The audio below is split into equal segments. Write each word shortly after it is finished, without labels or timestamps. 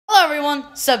everyone,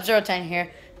 Sub010 here.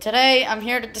 Today, I'm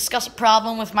here to discuss a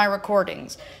problem with my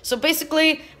recordings. So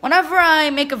basically, whenever I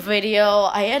make a video,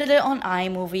 I edit it on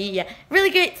Imovie. Yeah,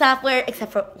 really great software,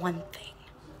 except for one thing.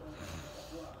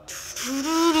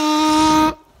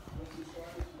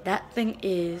 That thing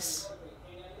is,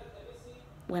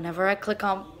 whenever I click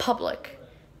on public,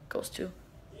 it goes to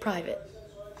private.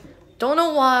 Don't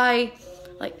know why,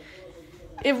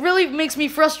 it really makes me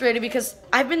frustrated because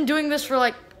I've been doing this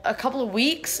for a couple of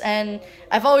weeks and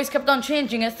I've always kept on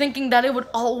changing it, thinking that it would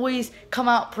always come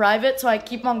out private, so I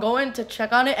keep on going to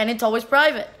check on it and it's always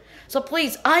private. So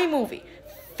please, Imovie,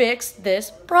 fix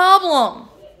this problem.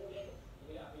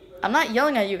 I'm not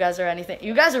yelling at you guys or anything.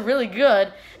 You guys are really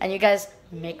good and you guys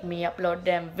make me upload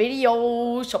them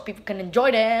videos so people can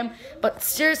enjoy them, but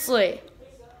seriously,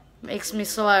 makes me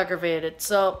so aggravated.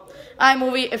 So,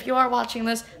 Imovie, if you are watching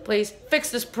this, please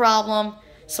fix this problem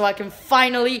so I can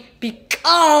finally be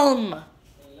calm.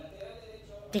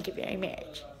 Thank you very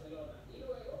much.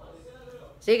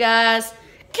 See you guys.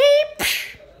 Keep.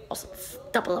 Also,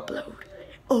 double upload.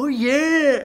 Oh yeah.